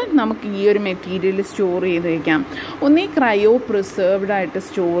മെത്തേഡ്സിൽ നമുക്ക് ഈ ഒരു മെറ്റീരിയൽ സ്റ്റോർ ചെയ്ത് വയ്ക്കാം. ഒന്നീ ക്രയോ പ്രിസർവ്ഡ് ആയിട്ട്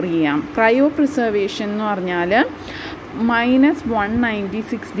സ്റ്റോർ ചെയ്യാം. ക്രയോ പ്രിസർവേഷൻ എന്ന് പറഞ്ഞാൽ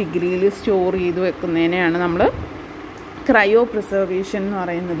 -196 ഡിഗ്രിയിൽ സ്റ്റോർ ചെയ്ത് വെക്കുന്നതിനെയാണ് നമ്മൾ ക്രയോ പ്രിസർവേഷൻ എന്ന്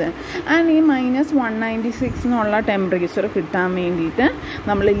പറയുന്നത്. ആൻഡ് ഈ -196 എന്നുള്ള ടെമ്പറേച്ചർ കിട്ടാൻ വേണ്ടിയിട്ട്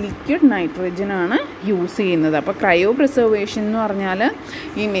നമ്മൾ ലിക്വിഡ് നൈട്രജനാണ് യൂസ് ചെയ്യുന്നത്. അപ്പോൾ ക്രയോ പ്രിസർവേഷൻ എന്ന് പറഞ്ഞാൽ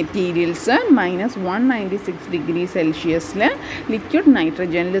ഈ മെറ്റീരിയൽസ് -196 ഡിഗ്രി സെൽഷ്യസിൽ ലിക്വിഡ്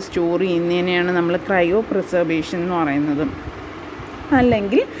നൈട്രജനിൽ സ്റ്റോർ ചെയ്യുന്നതിനെയാണ് നമ്മൾ ക്രയോ പ്രിസർവേഷൻ എന്ന് പറയുന്നത്.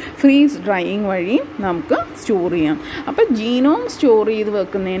 അല്ലെങ്കിൽ ഫ്രീസ് ഡ്രൈയിങ് വഴി നമുക്ക് സ്റ്റോർ ചെയ്യാം. അപ്പോൾ ജീനോം സ്റ്റോർ ചെയ്ത്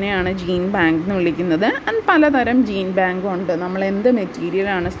വെക്കുന്നതിനെയാണ് ജീൻ ബാങ്ക് എന്ന് വിളിക്കുന്നത്. ആൻഡ് പലതരം ജീൻ ബാങ്കും ഉണ്ട്. നമ്മൾ എന്ത്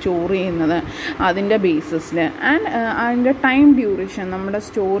മെറ്റീരിയലാണ് സ്റ്റോർ ചെയ്യുന്നത് അതിൻ്റെ ബേസിസിൽ. ആൻഡ് അതിൻ്റെ ടൈം ഡ്യൂറേഷൻ, നമ്മുടെ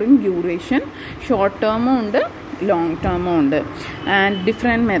സ്റ്റോറിങ് ഡ്യൂറേഷൻ ഷോർട്ട് ടേമും ഉണ്ട്, ലോങ് ടേമും ഉണ്ട്. ആൻഡ്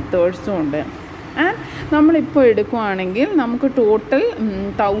ഡിഫറെൻറ്റ് മെത്തേഡ്സും ഉണ്ട്. ആൻഡ് നമ്മളിപ്പോൾ എടുക്കുകയാണെങ്കിൽ നമുക്ക് ടോട്ടൽ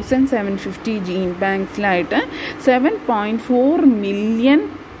 1750 ജീൻ ബാങ്ക്സിലായിട്ട് 7.4 മില്യൺ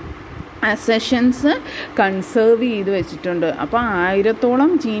അസെഷൻസ് കൺസേർവ് ചെയ്ത് വെച്ചിട്ടുണ്ട്. അപ്പോൾ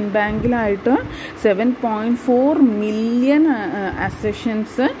 1000-ഓളം ജീൻ ബാങ്കിലായിട്ട് 7.4 മില്യൺ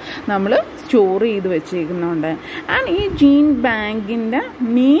അസെഷൻസ് നമ്മൾ സ്റ്റോർ ചെയ്ത് വെച്ചേക്കുന്നുണ്ട്. ആൻഡ് ഈ ജീൻ ബാങ്കിൻ്റെ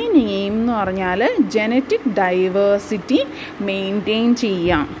മെയിൻ എയിം എന്ന് പറഞ്ഞാൽ ജനറ്റിക് ഡൈവേഴ്സിറ്റി മെയിൻറ്റെയിൻ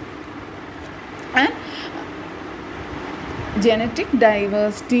ചെയ്യാം. ജനറ്റിക്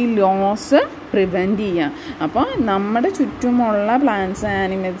ഡൈവേഴ്സിറ്റി ലോസ് പ്രിവെൻറ്റ് ചെയ്യുക. അപ്പോൾ നമ്മുടെ ചുറ്റുമുള്ള പ്ലാന്റ്സ്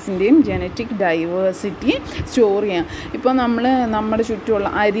ആനിമൽസിൻ്റെയും ജനറ്റിക് ഡൈവേഴ്സിറ്റി സ്റ്റോർ ചെയ്യാം. ഇപ്പോൾ നമ്മുടെ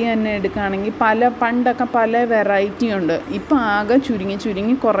ചുറ്റുമുള്ള അരി തന്നെ എടുക്കുകയാണെങ്കിൽ പണ്ടൊക്കെ പല വെറൈറ്റി ഉണ്ട്. ഇപ്പോൾ ആകെ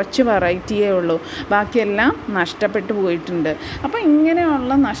ചുരുങ്ങി കുറച്ച് വെറൈറ്റിയേ ഉള്ളൂ, ബാക്കിയെല്ലാം നഷ്ടപ്പെട്ടു പോയിട്ടുണ്ട്. അപ്പോൾ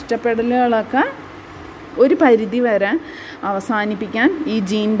ഇങ്ങനെയുള്ള നഷ്ടപ്പെടലുകളൊക്കെ ഒരു പരിധി വരെ അവസാനിപ്പിക്കാൻ ഈ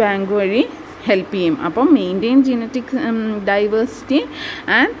ജീൻ ബാങ്ക് വഴി ഹെൽപ്പ് ചെയ്യും. അപ്പം maintain genetic diversity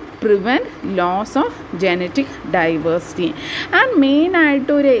and prevent loss of genetic diversity. And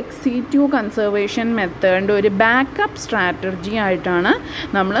മെയിനായിട്ട് ഒരു situ കൺസർവേഷൻ മെത്തേഡിൻ്റെ ഒരു ബാക്കപ്പ് സ്ട്രാറ്റജി ആയിട്ടാണ്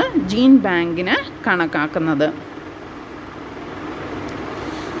നമ്മൾ ജീൻ ബാങ്കിനെ കണക്കാക്കുന്നത്.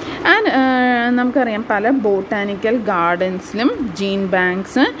 ആൻഡ് നമുക്കറിയാം പല botanical ഗാർഡൻസിലും gene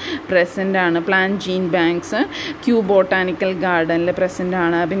banks പ്രസൻ്റാണ്. Plant gene banks botanical ഗാർഡനിൽ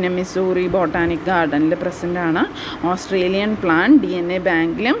പ്രസൻ്റാണ്. പിന്നെ മിസൂറി ബോട്ടാനിക് ഗാർഡനിൽ പ്രസൻ്റാണ്. Australian plant DNA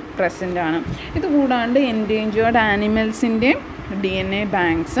ബാങ്കിലും പ്രസൻ്റാണ്. ഇത് കൂടാണ്ട് endangered ആനിമൽസിൻ്റെ DNA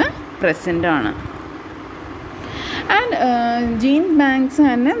banks പ്രസൻ്റാണ്. And gene banks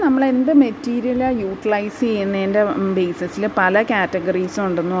തന്നെ നമ്മൾ എന്ത് മെറ്റീരിയലാണ് യൂട്ടിലൈസ് ചെയ്യുന്നതിൻ്റെ ബേസിസിൽ പല കാറ്റഗറീസും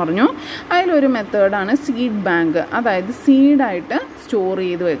ഉണ്ടെന്ന് പറഞ്ഞു. അതിലൊരു മെത്തേഡാണ് സീഡ് ബാങ്ക്, അതായത് സീഡായിട്ട് സ്റ്റോർ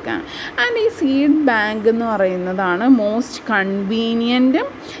ചെയ്ത് വെക്കാൻ. ആൻഡ് ഈ സീഡ് ബാങ്ക് എന്ന് പറയുന്നതാണ് മോസ്റ്റ് കൺവീനിയൻറ്റും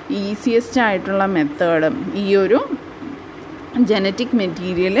ഈസിയസ്റ്റ് ആയിട്ടുള്ള മെത്തേഡ് ഈ ഒരു ജനറ്റിക്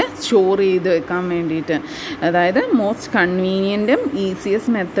മെറ്റീരിയൽ സ്റ്റോർ ചെയ്ത് വെക്കാൻ വേണ്ടിയിട്ട്. അതായത് മോസ്റ്റ് കൺവീനിയൻറ്റും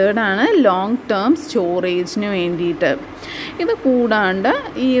ഈസിയസ്റ്റ് മെത്തേഡാണ് ലോങ് ടേം സ്റ്റോറേജിന് വേണ്ടിയിട്ട്. ഇത് കൂടാണ്ട്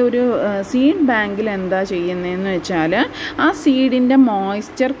ഈ ഒരു സീഡ് ബാങ്കിൽ എന്താ ചെയ്യുന്നതെന്ന് വെച്ചാൽ ആ സീഡിൻ്റെ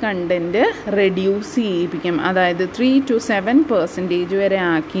മോയ്സ്ചർ കണ്ടൻറ്റ് റെഡ്യൂസ് ചെയ്യിപ്പിക്കും. അതായത് 3 to 7% വരെ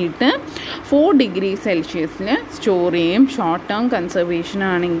ആക്കിയിട്ട് 4 ഡിഗ്രി സെൽഷ്യസിൽ സ്റ്റോർ ചെയ്യും. ഷോർട്ട് ടേം കൺസർവേഷൻ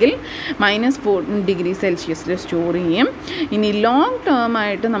ആണെങ്കിൽ -4 ഡിഗ്രി സെൽഷ്യസിൽ സ്റ്റോർ ചെയ്യും. ഇനി ലോങ് ടേം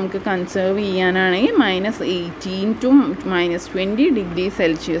ആയിട്ട് നമുക്ക് കൺസേർവ് ചെയ്യാനാണെങ്കിൽ -18 to -20 ഡിഗ്രി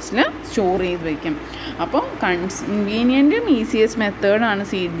സെൽഷ്യസിൽ സ്റ്റോർ ചെയ്ത് വയ്ക്കും. അപ്പോൾ കൺവീനിയൻറ്റും ഈസിയസ്റ്റ് മെത്തേഡാണ്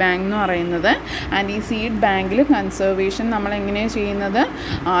സീഡ് ബാങ്ക് എന്ന് പറയുന്നത്. ആൻഡ് ഈ സീഡ് ബാങ്കിൽ കൺസർവേഷൻ നമ്മൾ എങ്ങനെയാണ് ചെയ്യുന്നത്?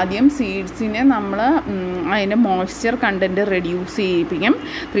 ആദ്യം സീഡ്സിനെ നമ്മൾ അതിൻ്റെ മോയ്സ്ചർ കണ്ടൻറ്റ് റെഡ്യൂസ് ചെയ്യിപ്പിക്കും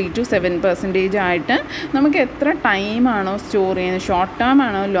 3 to 7% ആയിട്ട്. നമുക്ക് എത്ര ടൈമാണോ സ്റ്റോർ ചെയ്യുന്നത്, ഷോർട്ട് ടേം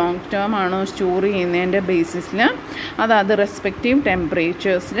ആണോ ലോങ് ടേം ആണോ സ്റ്റോർ ചെയ്യുന്നതിൻ്റെ ബേസിസിൽ അത് റെസ്പെക്റ്റീവ്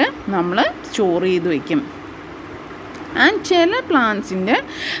ടെമ്പറേച്ചേഴ്സിൽ നമ്മൾ സ്റ്റോർ ചെയ്ത് വയ്ക്കും. ആൻഡ് ചില പ്ലാന്റ്സിൻ്റെ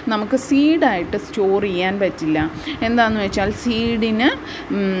നമുക്ക് സീഡായിട്ട് സ്റ്റോർ ചെയ്യാൻ പറ്റില്ല. എന്താണെന്ന് വെച്ചാൽ സീഡിന്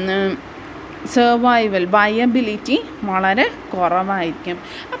വയബിലിറ്റി വളരെ കുറവായിരിക്കും.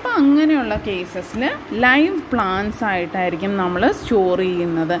 അപ്പോൾ അങ്ങനെയുള്ള കേസസിൽ ലൈവ് പ്ലാന്റ്സ് ആയിട്ടായിരിക്കും നമ്മൾ സ്റ്റോർ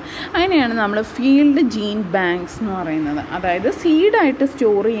ചെയ്യുന്നത്. അതിനെയാണ് നമ്മൾ ഫീൽഡ് ജീൻ ബാങ്ക്സ് എന്ന് പറയുന്നത്. അതായത് സീഡായിട്ട്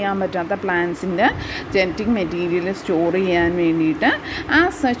സ്റ്റോർ ചെയ്യാൻ പറ്റാത്ത പ്ലാന്റ്സിൻ്റെ ജനറ്റിക് മെറ്റീരിയൽ സ്റ്റോർ ചെയ്യാൻ വേണ്ടിയിട്ട്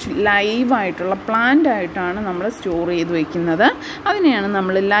ആസ് സച്ച് ലൈവായിട്ടുള്ള പ്ലാന്റ് ആയിട്ടാണ് നമ്മൾ സ്റ്റോർ ചെയ്ത് വയ്ക്കുന്നത്. അതിനെയാണ്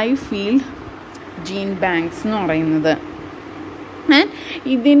നമ്മൾ ലൈവ് ഫീൽഡ് ജീൻ ബാങ്ക്സ് എന്ന് പറയുന്നത്. ആൻഡ്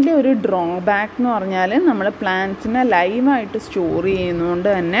ഇതിൻ്റെ ഒരു ഡ്രോബാക്ക് എന്ന് പറഞ്ഞാൽ നമ്മൾ പ്ലാന്റ്സിനെ ലൈവായിട്ട് സ്റ്റോർ ചെയ്യുന്നതുകൊണ്ട്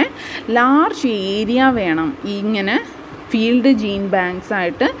തന്നെ ലാർജ് ഏരിയ വേണം ഇങ്ങനെ ഫീൽഡ് ജീൻ ബാങ്ക്സ്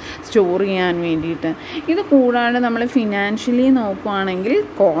ആയിട്ട് സ്റ്റോർ ചെയ്യാൻ വേണ്ടിയിട്ട്. ഇത് കൂടാതെ നമ്മൾ ഫിനാൻഷ്യലി നോക്കുകയാണെങ്കിൽ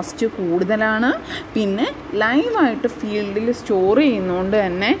കോസ്റ്റ് കൂടുതലാണ്. പിന്നെ ലൈവായിട്ട് ഫീൽഡിൽ സ്റ്റോർ ചെയ്യുന്നതുകൊണ്ട്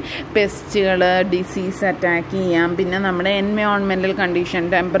തന്നെ പെസ്റ്റുകൾ, ഡിസീസ് അറ്റാക്ക് ചെയ്യാം. പിന്നെ നമ്മുടെ എൻവയോൺമെൻറ്റൽ കണ്ടീഷൻ,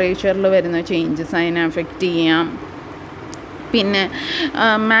 ടെമ്പറേച്ചറിൽ വരുന്ന ചേഞ്ചസ് അതിനെ അഫക്റ്റ് ചെയ്യാം. പിന്നെ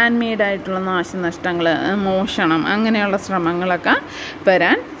മാൻമെയ്ഡായിട്ടുള്ള നാശനഷ്ടങ്ങൾ, മോഷണം, അങ്ങനെയുള്ള ശ്രമങ്ങളൊക്കെ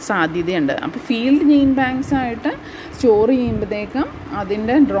വരാൻ സാധ്യതയുണ്ട്. അപ്പോൾ ഫീൽഡ് ജീൻ ബാങ്ക്സ് ആയിട്ട് സ്റ്റോർ ചെയ്യുമ്പോഴത്തേക്കും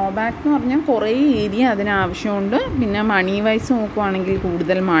അതിൻ്റെ ഡ്രോബാക്ക് എന്ന് പറഞ്ഞാൽ കുറേ ഏരിയ അതിനാവശ്യമുണ്ട്. പിന്നെ മണി വൈസ് നോക്കുവാണെങ്കിൽ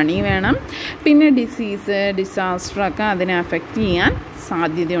കൂടുതൽ മണി വേണം. പിന്നെ ഡിസാസ്റ്ററൊക്കെ അതിനെ അഫക്റ്റ് ചെയ്യാൻ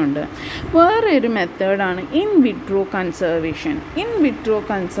സാധ്യതയുണ്ട്. വേറെ ഒരു മെത്തേഡാണ് in vitro conservation. In vitro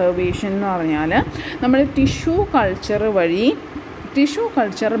conservation എന്ന് പറഞ്ഞാൽ നമ്മൾ ടിഷ്യൂ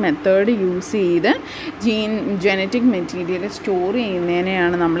കൾച്ചർ മെത്തേഡ് യൂസ് ചെയ്ത് ജനറ്റിക് മെറ്റീരിയൽ സ്റ്റോർ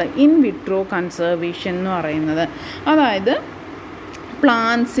ചെയ്യുന്നതിനെയാണ് നമ്മൾ ഇൻ വിട്രോ കൺസർവേഷൻ എന്ന് പറയുന്നത്. അതായത്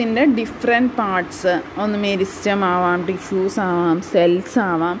പ്ലാന്റ്സിൻ്റെ ഡിഫറെൻറ്റ് പാർട്സ്, ഒന്ന് മെരിസ്റ്റം ആവാം, ടിഷ്യൂസ് ആവാം, സെൽസ്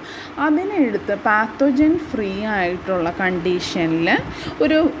ആവാം, അതിനെടുത്ത് പാത്തോജൻ ഫ്രീ ആയിട്ടുള്ള കണ്ടീഷനിൽ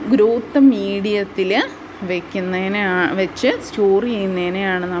ഒരു ഗ്രോത്ത് മീഡിയത്തിൽ വെച്ച് സ്റ്റോർ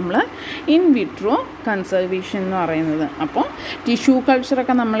ചെയ്യുന്നതിനെയാണ് നമ്മൾ ഇൻ വിട്രോ കൺസർവേഷൻ എന്ന് പറയുന്നത്. അപ്പോൾ ടിഷ്യൂ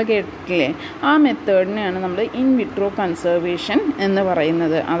കൾച്ചറൊക്കെ നമ്മൾ കേട്ടിട്ടില്ലേ, ആ മെത്തേഡിനെയാണ് നമ്മൾ ഇൻ വിട്രോ കൺസർവേഷൻ എന്ന്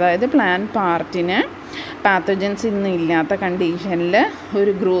പറയുന്നത്. അതായത് പ്ലാന്റ് പാർട്ടിന് പാത്തജൻസ് ഇന്ന് ഇല്ലാത്ത കണ്ടീഷനിൽ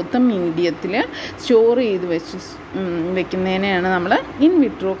ഒരു ഗ്രോത്ത് മീഡിയത്തിൽ സ്റ്റോർ ചെയ്ത് വെക്കുന്നതിനെയാണ് നമ്മൾ ഇൻ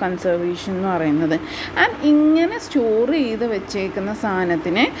വിട്രോ കൺസർവേഷൻ എന്ന് പറയുന്നത്. ആൻഡ് ഇങ്ങനെ സ്റ്റോർ ചെയ്ത് വെച്ചേക്കുന്ന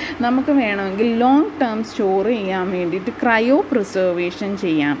സാധനത്തിനെ നമുക്ക് വേണമെങ്കിൽ ലോങ് ടേം സ്റ്റോർ ചെയ്യാൻ വേണ്ടിയിട്ട് ക്രയോ പ്രിസർവേഷൻ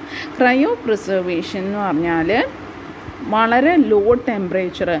ചെയ്യാം. ക്രയോ പ്രിസർവേഷൻ എന്ന് പറഞ്ഞാൽ വളരെ ലോ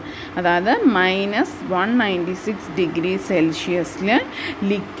ടെമ്പറേച്ചർ, അതായത് -196°C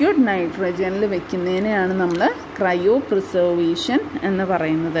ലിക്വിഡ് നൈട്രജനിൽ വെക്കുന്നതിനെയാണ് നമ്മൾ ക്രയോ പ്രിസർവേഷൻ എന്ന്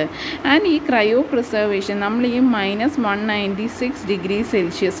പറയുന്നത്. ആൻഡ് ഈ ക്രയോ പ്രിസർവേഷൻ നമ്മൾ ഈ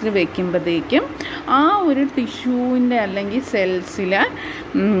 -196°C വെക്കുമ്പോഴത്തേക്കും ആ ഒരു ടിഷ്യൂവിൻ്റെ അല്ലെങ്കിൽ സെൽസിൽ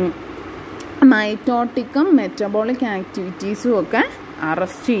മൈറ്റോട്ടിക്കും മെറ്റബോളിക് ആക്ടിവിറ്റീസും ഒക്കെ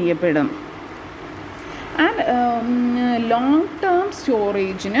അറസ്റ്റ് ചെയ്യപ്പെടും. ആൻഡ് ലോങ് ടേം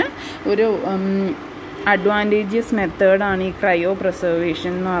സ്റ്റോറേജിന് ഒരു അഡ്വാൻറ്റേജിയസ് മെത്തേഡാണ് ഈ ക്രയോ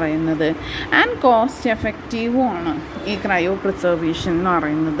പ്രിസർവേഷൻ എന്ന് പറയുന്നത്. ആൻഡ് കോസ്റ്റ് എഫക്റ്റീവും ആണ് ഈ ക്രയോ പ്രിസർവേഷൻ എന്ന്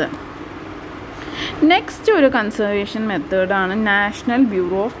പറയുന്നത്. നെക്സ്റ്റ് ഒരു കൺസർവേഷൻ മെത്തേഡാണ് national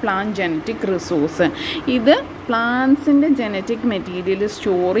bureau of plant genetic resource. ഇത് പ്ലാന്റ്സിൻ്റെ ജനറ്റിക് മെറ്റീരിയൽ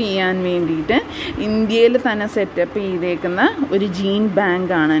സ്റ്റോർ ചെയ്യാൻ വേണ്ടിയിട്ട് ഇന്ത്യയിൽ തന്നെ സെറ്റപ്പ് ചെയ്തേക്കുന്ന ഒരു ജീൻ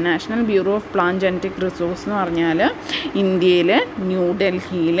ബാങ്കാണ്. National bureau of plant genetic resource എന്ന് പറഞ്ഞാൽ ഇന്ത്യയിൽ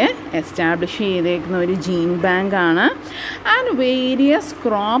ന്യൂഡൽഹിയിൽ എസ്റ്റാബ്ലിഷ് ചെയ്തേക്കുന്ന ഒരു ജീൻ ബാങ്കാണ്. ആൻഡ് വേരിയസ്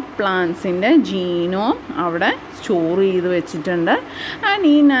ക്രോപ്പ് പ്ലാന്റ്സിൻ്റെ ജീനോം അവിടെ സ്റ്റോർ ചെയ്ത് വെച്ചിട്ടുണ്ട്. ആൻഡ്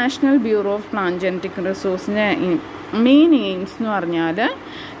ഈ national bureau of plant genetic റിസോഴ്സിൻ്റെ main AIIMS എന്ന് പറഞ്ഞാൽ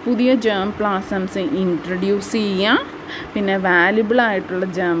പുതിയ ജേം പ്ലാസംസ് ഇൻട്രൊഡ്യൂസ് ചെയ്യുക, പിന്നെ വാല്യുബിളായിട്ടുള്ള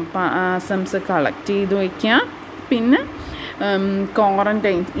ജേം പ്ലാസംസ് കളക്ട് ചെയ്ത് വയ്ക്കുക, പിന്നെ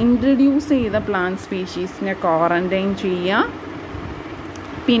ക്വാറൻറ്റൈൻ ഇൻട്രൊഡ്യൂസ് ചെയ്ത പ്ലാന്റ് സ്പീഷീസിനെ ക്വാറൻറ്റൈൻ ചെയ്യുക,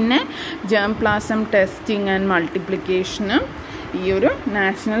 പിന്നെ ജേം പ്ലാസം ടെസ്റ്റിംഗ് ആൻഡ് മൾട്ടിപ്ലിക്കേഷനും ഈ ഒരു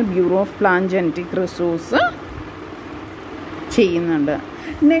national bureau of plant genetic resource ചെയ്യുന്നുണ്ട്.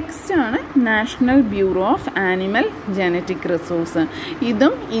 നെക്സ്റ്റ് ആണ് national bureau of animal genetic resource.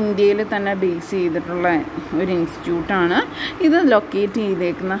 ഇതും ഇന്ത്യയിൽ തന്നെ ബേസ് ചെയ്തിട്ടുള്ള ഒരു ഇൻസ്റ്റിറ്റ്യൂട്ടാണ്. ഇത് ലൊക്കേറ്റ്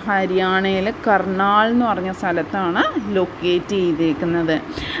ചെയ്തേക്കുന്ന ഹരിയാനയിൽ കർണാൽ എന്ന് പറഞ്ഞ സ്ഥലത്താണ് ലൊക്കേറ്റ് ചെയ്തേക്കുന്നത്.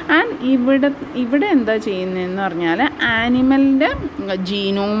 ആൻഡ് ഇവിടെ എന്താ ചെയ്യുന്നതെന്ന് പറഞ്ഞാൽ ആനിമലിൻ്റെ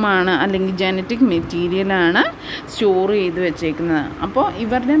ജീനോമാണ് അല്ലെങ്കിൽ ജനറ്റിക് മെറ്റീരിയലാണ് സ്റ്റോർ ചെയ്ത് വെച്ചേക്കുന്നത്. അപ്പോൾ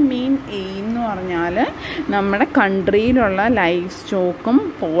ഇവരുടെ മെയിൻ എയിം എന്ന് പറഞ്ഞാൽ നമ്മുടെ കൺട്രിയിലുള്ള ലൈഫ് സ്റ്റോക്കും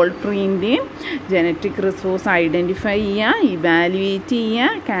പോൾട്രീൻ്റെയും ജനറ്റിക് റിസോഴ്സ് ഐഡൻറ്റിഫൈ ചെയ്യുക, ഇവാലുവേറ്റ്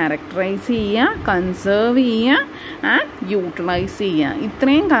ചെയ്യുക, ക്യാരക്ടറൈസ് ചെയ്യുക, കൺസേർവ് ചെയ്യുക ആൻഡ് യൂട്ടിലൈസ് ചെയ്യുക.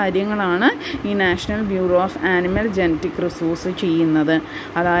 ഇത്രയും കാര്യങ്ങളാണ് ഈ national bureau of animal genetic resource ചെയ്യുന്നത്.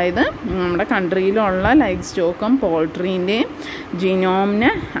 അതായത് നമ്മുടെ കൺട്രിയിലുള്ള life സ്റ്റോക്കും പോൾട്രീൻ്റെയും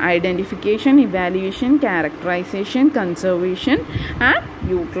ജീനോമിന് identification, evaluation, characterisation, conservation and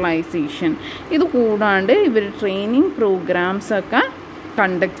utilisation. ഇത് കൂടാണ്ട് ഇവർ ട്രെയിനിങ് പ്രോഗ്രാംസൊക്കെ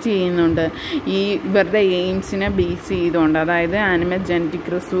കണ്ടക്ട് ചെയ്യുന്നുണ്ട് ഇവരുടെ എയിംസിനെ ബേസ് ചെയ്തുകൊണ്ട്. അതായത് ആനിമൽ ജനറ്റിക്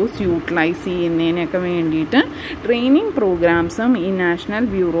റിസോഴ്സ് യൂട്ടിലൈസ് ചെയ്യുന്നതിനൊക്കെ വേണ്ടിയിട്ട് ട്രെയിനിങ് പ്രോഗ്രാംസും ഈ national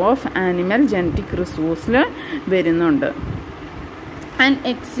bureau of animal genetic റിസോഴ്സിൽ വരുന്നുണ്ട്. ആൻഡ്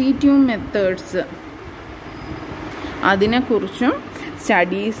എക്സിറ്റ്യൂ മെത്തേഡ്സ് അതിനെക്കുറിച്ചും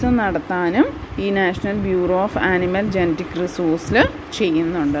സ്റ്റഡീസ് നടത്താനും ഈ national bureau of animal genetic റിസോഴ്സിൽ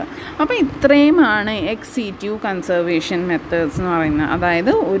ചെയ്യുന്നുണ്ട്. അപ്പോൾ ഇത്രയുമാണ് എക്സിറ്റ്യൂ കൺസർവേഷൻ മെത്തേഡ്സ് എന്ന് പറയുന്നത്.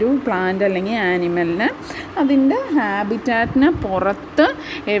 അതായത് ഒരു പ്ലാന്റ് അല്ലെങ്കിൽ ആനിമലിന് അതിൻ്റെ ഹാബിറ്റാറ്റിന് പുറത്ത്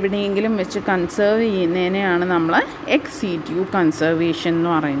എവിടെയെങ്കിലും വെച്ച് കൺസേർവ് ചെയ്യുന്നതിനെയാണ് നമ്മൾ എക്സിറ്റ്യൂ കൺസർവേഷൻ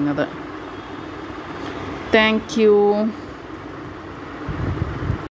എന്ന് പറയുന്നത്. Thank you.